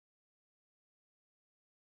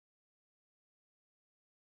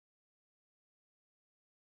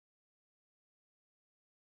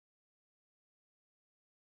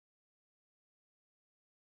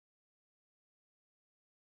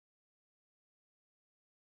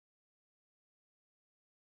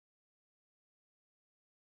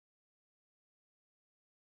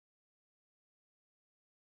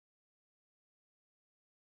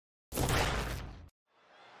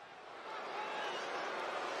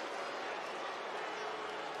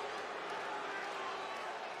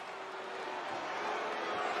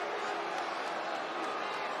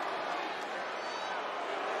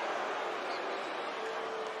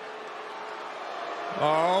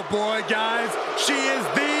Oh boy, guys, she is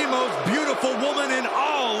the most beautiful woman in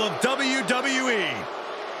all of WWE.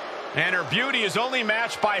 And her beauty is only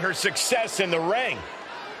matched by her success in the ring.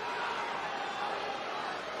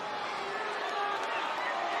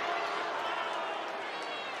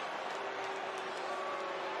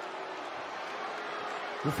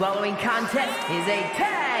 The following contest is a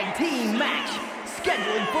tag team match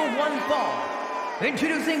scheduled for one fall.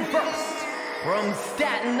 Introducing first, from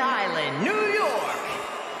Staten Island, New York,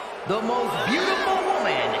 the most beautiful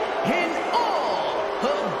woman in all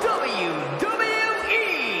of WWE,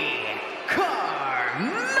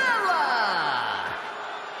 Carmella.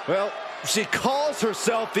 Well, she calls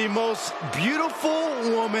herself the most beautiful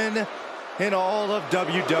woman in all of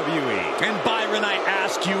WWE. And Byron, I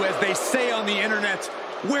ask you, as they say on the internet,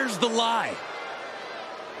 where's the lie?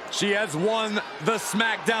 She has won the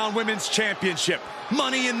SmackDown Women's Championship,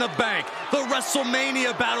 Money in the Bank, the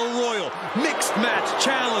WrestleMania Battle Royal, Mixed Match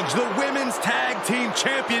Challenge, the Women's Tag Team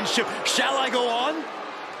Championship. Shall I go on?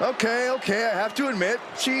 Okay, I have to admit,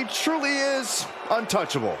 she truly is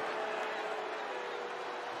untouchable.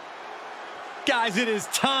 Guys, it is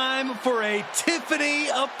time for a Tiffany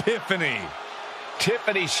Epiphany.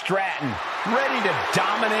 Tiffany Stratton, ready to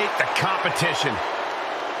dominate the competition.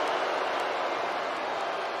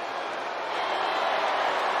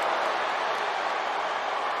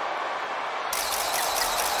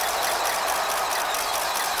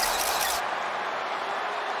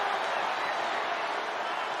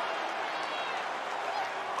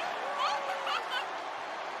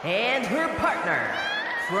 And her partner,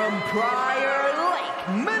 from Prior Lake,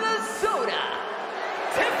 Minnesota,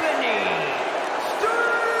 Tiffany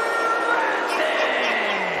Stratton.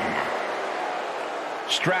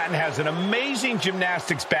 Stratton has an amazing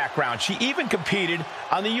gymnastics background. She even competed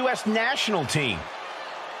on the U.S. national team.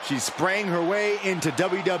 She sprang her way into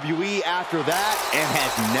WWE after that and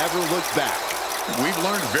has never looked back. We've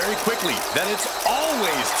learned very quickly that it's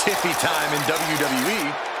always Tiffy time in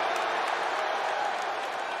WWE.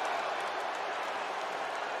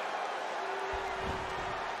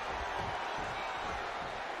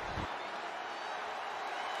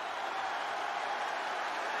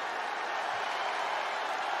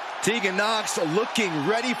 Tegan Nox looking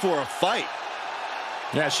ready for a fight.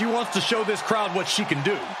 Yeah, she wants to show this crowd what she can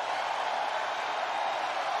do.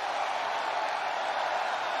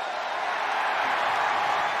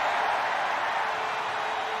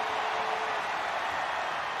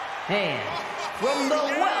 And from the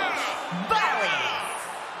Welsh Valley,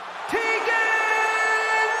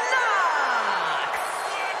 Tegan Nox.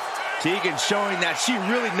 Tegan showing that she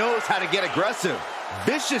really knows how to get aggressive,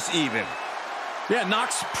 vicious even. Yeah,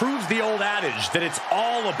 Nox proves the old adage that it's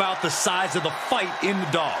all about the size of the fight in the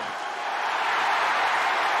dog.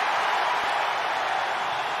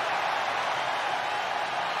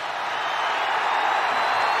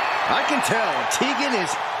 I can tell Tegan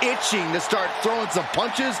is itching to start throwing some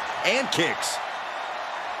punches and kicks.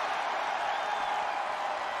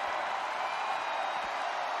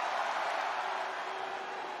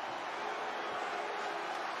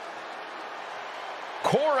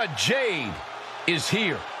 Cora Jade is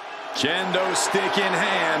here. Kendo stick in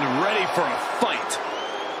hand, ready for a fight.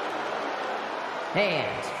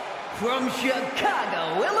 And from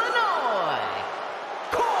Chicago, Illinois,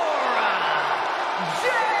 Cora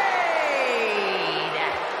Jade.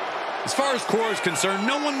 As far as Cora's concerned,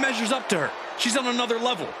 no one measures up to her. She's on another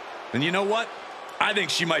level. And you know what? I think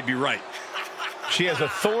she might be right. She has a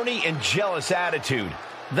thorny and jealous attitude.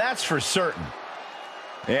 That's for certain.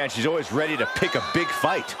 And she's always ready to pick a big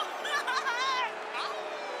fight.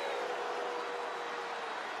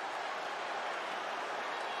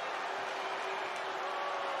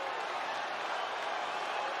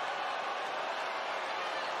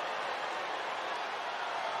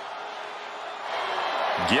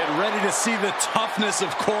 Get ready to see the toughness of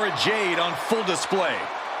Cora Jade on full display.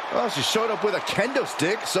 Well, she showed up with a kendo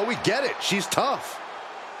stick, so we get it. She's tough.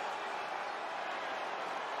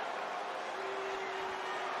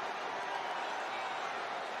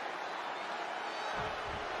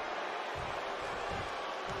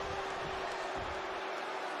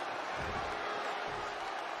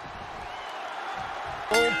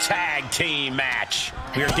 Tag team match.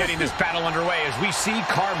 We are getting this battle underway as we see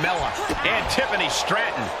Carmella and Tiffany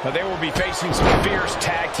Stratton. But they will be facing some fierce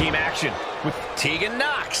tag team action with Tegan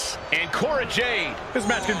Nox and Cora Jade. This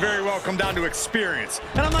match can very well come down to experience.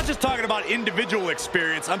 And I'm not just talking about individual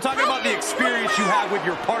experience. I'm talking about the experience you have with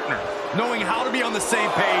your partner. Knowing how to be on the same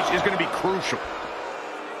page is going to be crucial.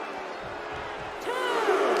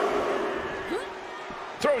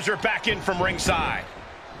 Throws her back in from ringside.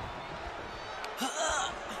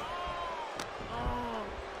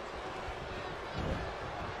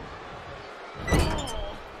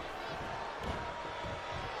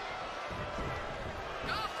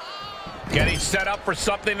 Getting set up for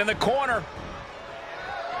something in the corner.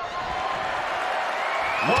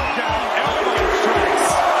 Look out, elbow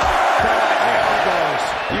strikes. Elbows.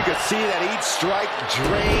 You can see that each strike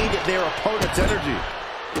drained their opponent's energy.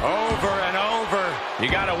 Over and over. You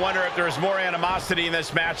got to wonder if there's more animosity in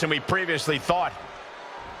this match than we previously thought.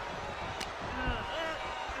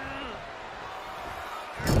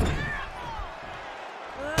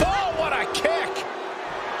 Oh, what a kick!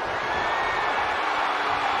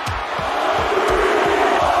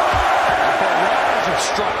 Barrage of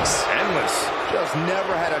strikes. Endless. Just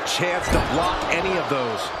never had a chance to block any of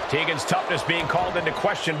those. Tegan's toughness being called into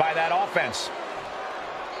question by that offense.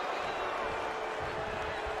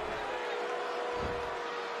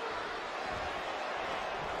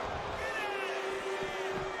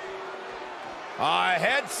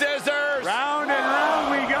 Head scissors. Round and round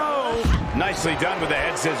we go. Nicely done with the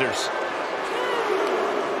head scissors.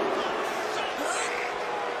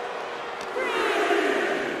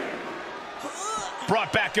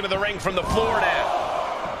 Brought back into the ring from the floor now.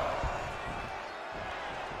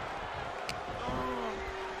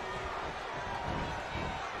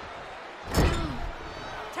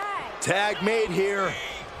 Tag made here.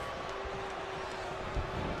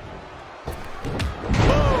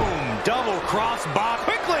 Double cross bop.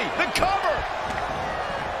 Quickly, the cover.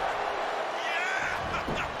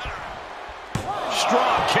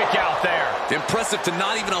 Strong kick out there. Impressive to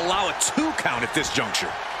not even allow a 2 count at this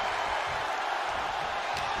juncture.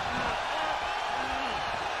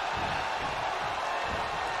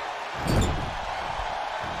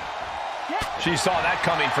 She saw that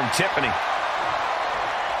coming from Tiffany.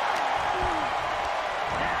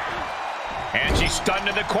 And she's stunned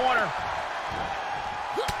in the corner.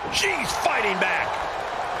 She's fighting back.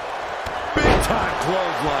 Big time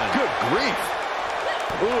clothesline. Good grief.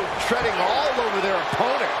 Ooh, treading all over their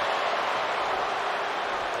opponent.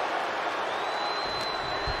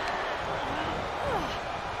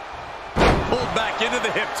 Pulled back into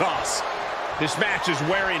the hip toss. This match is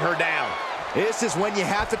wearing her down. This is when you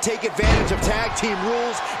have to take advantage of tag team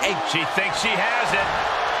rules, and she thinks she has it.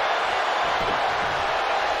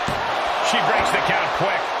 She breaks the count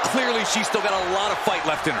quick. Clearly, she's still got a lot of fight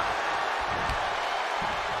left in her.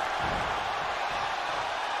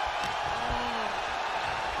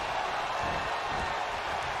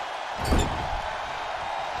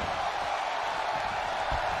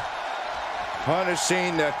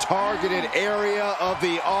 punishing the targeted area of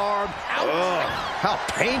the arm. Ugh, how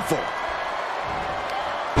painful.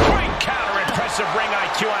 Great counter, impressive ring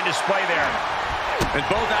IQ on display there. And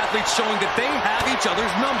both athletes showing that they have each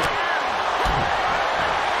other's number.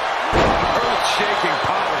 Earth-shaking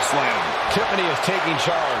power slam. Tiffany is taking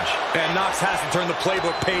charge. And Nox has to turn the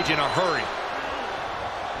playbook page in a hurry.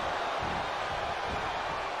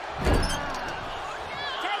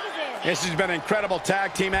 This has been incredible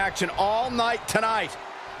tag team action all night tonight.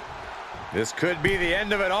 This could be the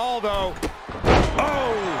end of it all, though.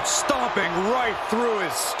 Oh, stomping right through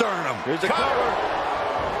his sternum. Here's the cover.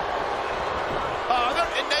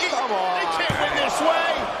 Come on. They can't win this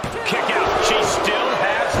way. Kick out. She still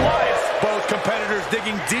has life. Both competitors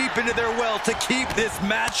digging deep into their well to keep this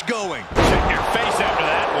match going. Check your face after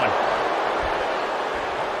that one.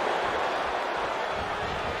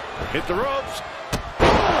 Hit the ropes.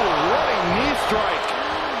 Running knee strike.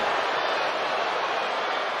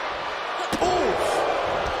 Oof.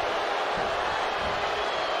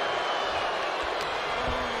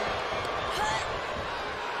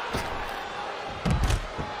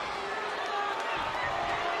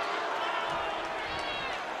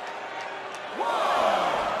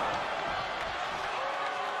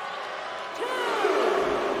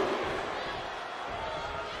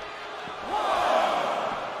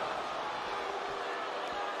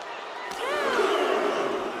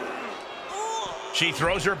 She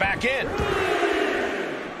throws her back in.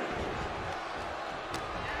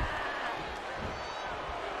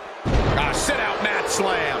 Sit-out mat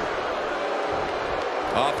slam.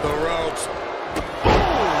 Off the ropes. Ooh,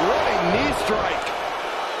 running knee strike.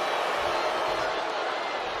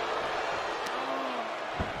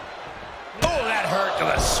 Oh, that hurt to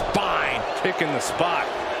the spine. Kick in the spot.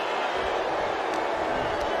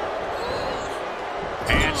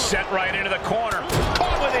 And set right into the corner.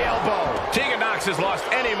 Caught with the elbow. Tegan Nox has lost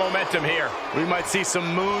any momentum here. We might see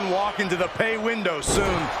some moonwalk into the pay window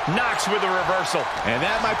soon. Nox with a reversal. And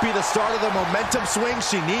that might be the start of the momentum swing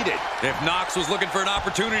she needed. If Nox was looking for an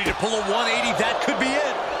opportunity to pull a 180, that could be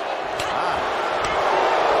it.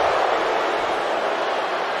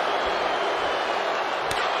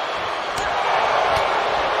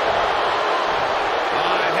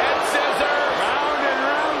 Head scissors. Round and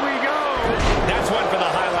round we go. That's one for the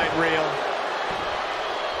highlight reel.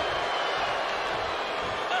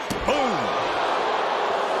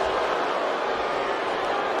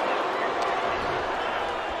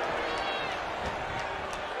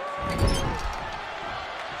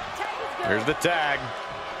 Here's the tag.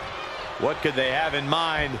 What could they have in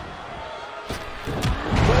mind? Boom!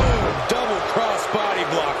 Double cross body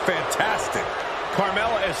block. Fantastic.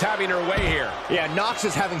 Carmella is having her way here. Yeah, Nox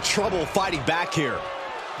is having trouble fighting back here.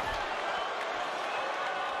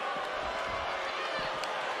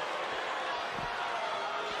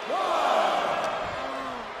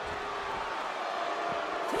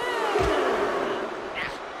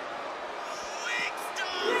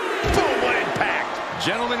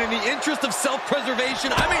 Gentlemen, in the interest of self-preservation,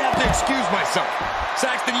 I may have to excuse myself.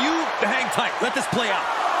 Saxton, you hang tight. Let this play out.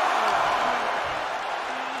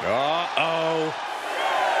 Uh-oh.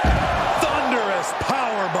 Thunderous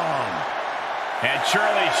powerbomb. And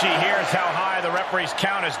surely she hears how high the referee's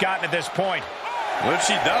count has gotten at this point. What if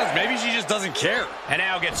she does? Maybe she just doesn't care. And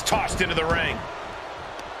now gets tossed into the ring.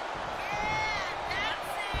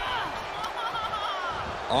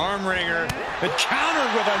 Arm wringer. And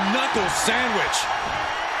countered with a knuckle sandwich.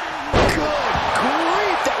 Good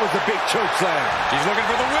grief, that was a big choke slam. She's looking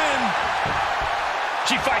for the win.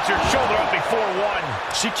 She fights her shoulder up before one.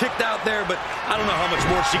 She kicked out there, but I don't know how much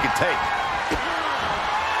more she could take.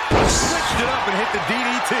 Switched it up and hit the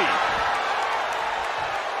DDT.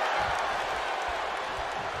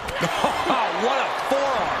 What a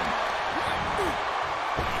forearm.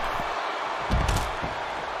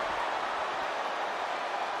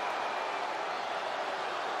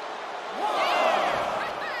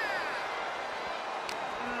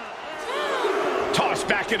 Tossed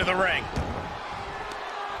back into the ring.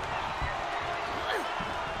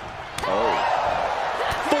 Oh.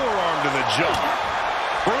 Forearm to the jaw.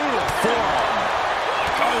 Brutal forearm.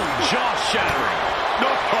 Oh, jaw-shattering.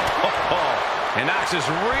 And Nox is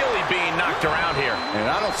really being knocked around here. And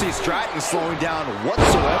I don't see Stratton slowing down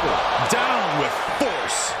whatsoever. Down with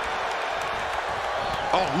force.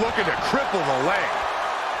 Oh, looking to cripple the leg.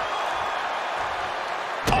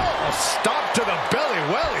 Oh, stop to the belly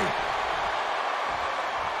welly.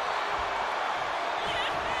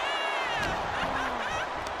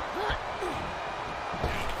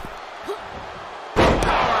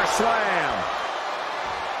 Power slam.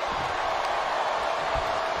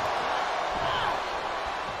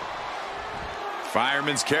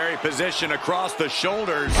 Fireman's carry position across the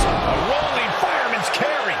shoulders. A rolling fireman's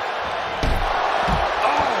carry.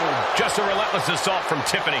 Oh, just a relentless assault from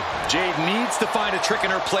Tiffany. Jade needs to find a trick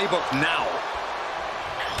in her playbook now.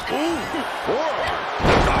 Ooh, forearm.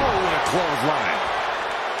 Oh, and a clothesline.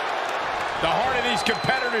 The heart of these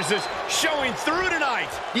competitors is showing through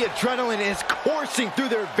tonight. The adrenaline is coursing through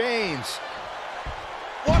their veins.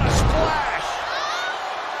 What a splash.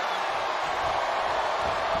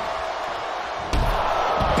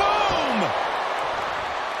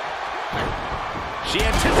 She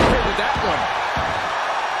anticipated that one.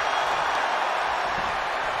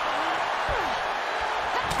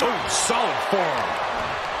 Oh, solid forearm.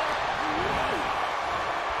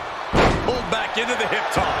 Pulled back into the hip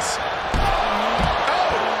toss.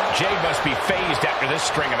 Oh! Jade must be phased after this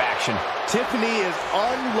string of action. Tiffany is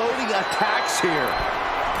unloading attacks here.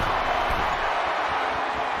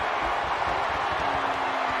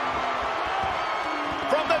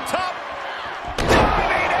 From the top.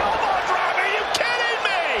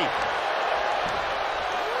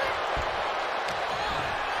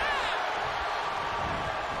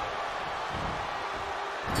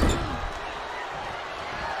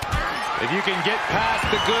 If you can get past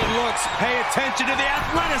the good looks, pay attention to the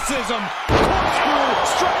athleticism. Corkscrew,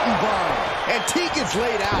 Stratton bomb, and Tegan's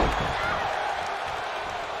laid out.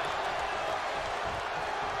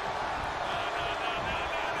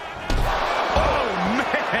 Oh,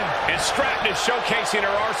 man. And Stratton is showcasing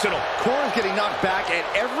her arsenal. Cora's getting knocked back at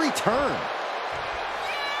every turn.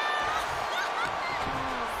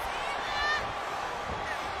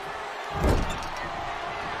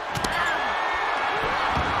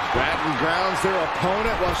 Grounds their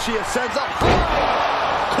opponent while she ascends up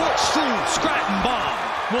high. Corkscrew, Stratton bomb.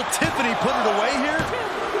 Will Tiffany put it away here?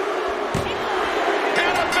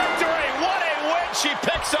 And a victory! What a win she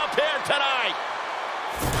picks up here tonight!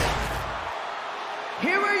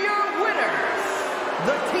 Here are your winners,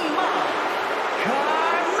 the team of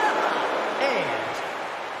Carmella and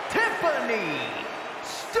Tiffany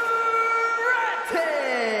Stratton.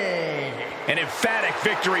 An emphatic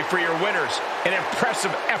victory for your winners. An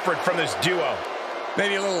impressive effort from this duo.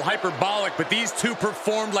 Maybe a little hyperbolic, but these two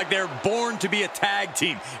performed like they're born to be a tag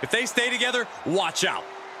team. If they stay together, watch out.